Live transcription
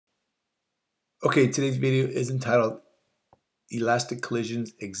Okay, today's video is entitled Elastic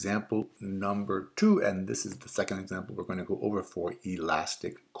Collisions Example number 2, and this is the second example we're going to go over for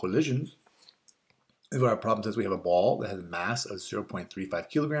elastic collisions. This is what our problem says. We have a ball that has a mass of 0.35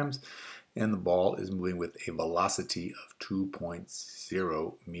 kilograms, and the ball is moving with a velocity of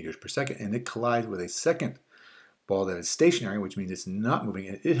 2.0 meters per second, and it collides with a second ball that is stationary, which means it's not moving,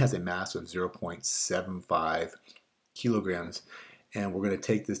 and it has a mass of 0.75 kilograms. And we're going to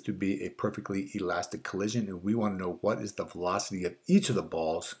take this to be a perfectly elastic collision, and we want to know what is the velocity of each of the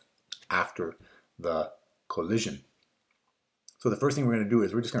balls after the collision. So the first thing we're going to do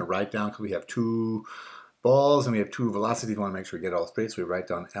is we're just going to write down, because we have two balls and we have two velocities. We want to make sure we get it all straight. So we write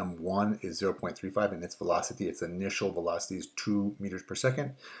down m1 is 0.35, and its velocity, its initial velocity is 2 meters per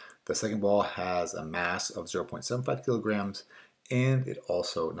second. The second ball has a mass of 0.75 kilograms, and it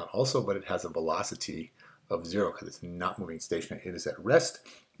also, not also, but it has a velocity of 0 because it's not moving stationary. It is at rest.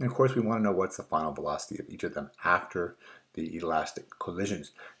 And of course, we want to know what's the final velocity of each of them after the elastic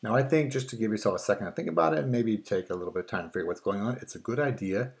collisions. Now, I think just to give yourself a second to think about it and maybe take a little bit of time to figure out what's going on, it's a good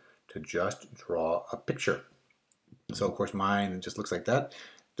idea to just draw a picture. So, of course, mine just looks like that.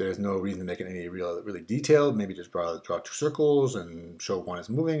 There's no reason to make it any really detailed. Maybe just draw two circles and show one is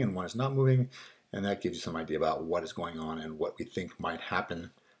moving and one is not moving. And that gives you some idea about what is going on and what we think might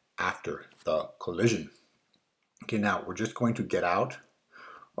happen after the collision. Okay, now we're just going to get out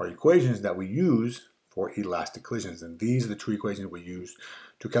our equations that we use for elastic collisions. And these are the two equations we use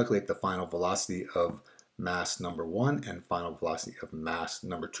to calculate the final velocity of mass number 1 and final velocity of mass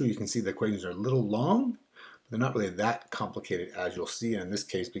number 2. You can see the equations are a little long, but they're not really that complicated, as you'll see. And in this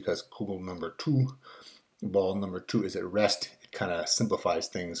case, because kugel number 2, ball number 2 is at rest, it kind of simplifies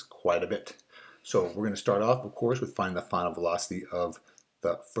things quite a bit. So we're going to start off, of course, with finding the final velocity of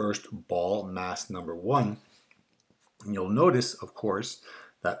the first ball, mass number 1. And you'll notice, of course,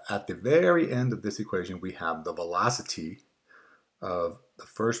 that at the very end of this equation, we have the velocity of the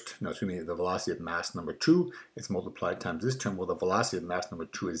velocity of mass number 2. It's multiplied times this term. Well, the velocity of mass number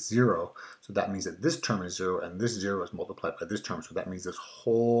 2 is 0. So that means that this term is 0, and this 0 is multiplied by this term. So that means this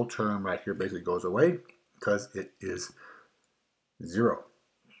whole term right here basically goes away because it is 0.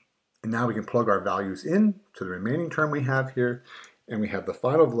 And now we can plug our values in to the remaining term we have here, and we have the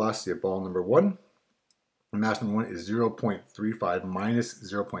final velocity of ball number 1. Mass number 1 is 0.35 minus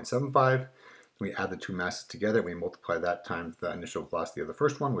 0.75. We add the two masses together. We multiply that times the initial velocity of the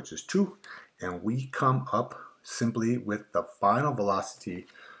first one, which is 2. And we come up simply with the final velocity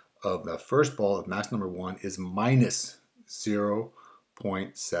of the first ball of mass number 1 is minus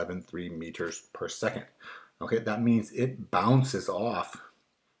 0.73 meters per second. Okay, that means it bounces off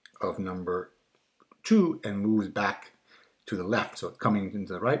of number 2 and moves back to the left. So coming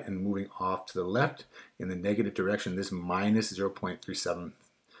into the right and moving off to the left in the negative direction. This minus 0.37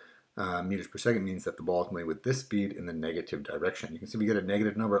 meters per second means that the ball is moving with this speed in the negative direction. You can see we get a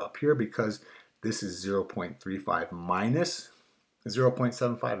negative number up here because this is 0.35 minus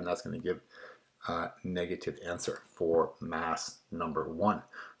 0.75, and that's going to give a negative answer for mass number 1.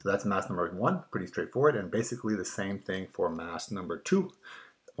 So that's mass number 1, pretty straightforward, and basically the same thing for mass number 2.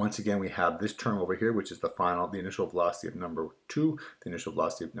 Once again, we have this term over here, which is the initial velocity of number 2. The initial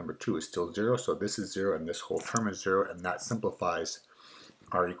velocity of number 2 is still 0, so this is 0, and this whole term is 0, and that simplifies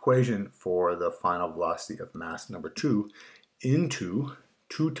our equation for the final velocity of mass number 2 into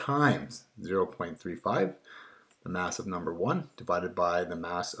 2 times 0.35, the mass of number 1, divided by the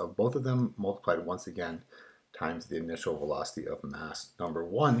mass of both of them, multiplied once again times the initial velocity of mass number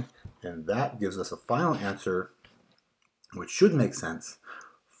 1, and that gives us a final answer, which should make sense,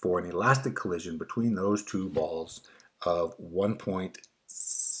 for an elastic collision between those two balls of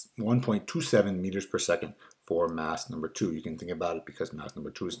 1.27 meters per second for mass number 2. You can think about it because mass number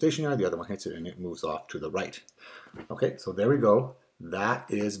 2 is stationary, the other one hits it and it moves off to the right. Okay, so there we go. That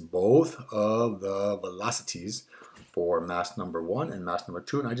is both of the velocities for mass number 1 and mass number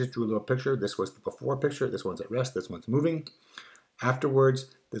 2. And I just drew a little picture. This was the before picture. This one's at rest. This one's moving. Afterwards,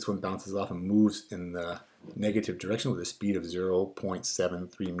 this one bounces off and moves in the negative direction with a speed of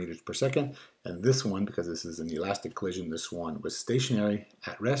 0.73 meters per second. And this one, because this is an elastic collision, this one was stationary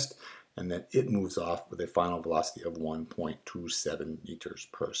at rest, and then it moves off with a final velocity of 1.27 meters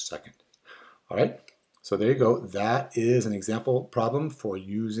per second. All right, so there you go. That is an example problem for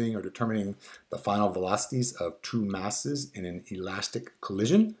using or determining the final velocities of two masses in an elastic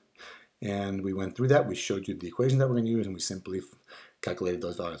collision. And we went through that. We showed you the equation that we're going to use, and we simply calculated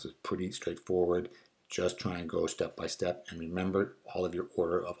those values. It's pretty straightforward. Just try and go step by step and remember all of your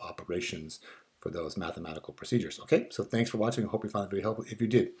order of operations for those mathematical procedures. Okay, so thanks for watching. I hope you found it very helpful. If you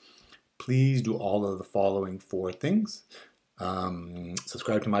did, please do all of the following 4 things.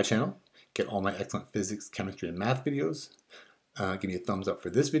 Subscribe to my channel. get all my excellent physics, chemistry, and math videos. Give me a thumbs up for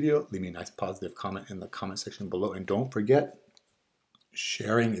this video. Leave me a nice positive comment in the comment section below. And don't forget,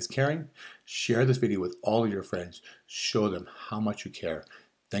 sharing is caring. Share this video with all of your friends. Show them how much you care.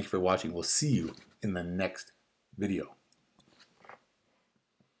 Thank you for watching. We'll see you in the next video.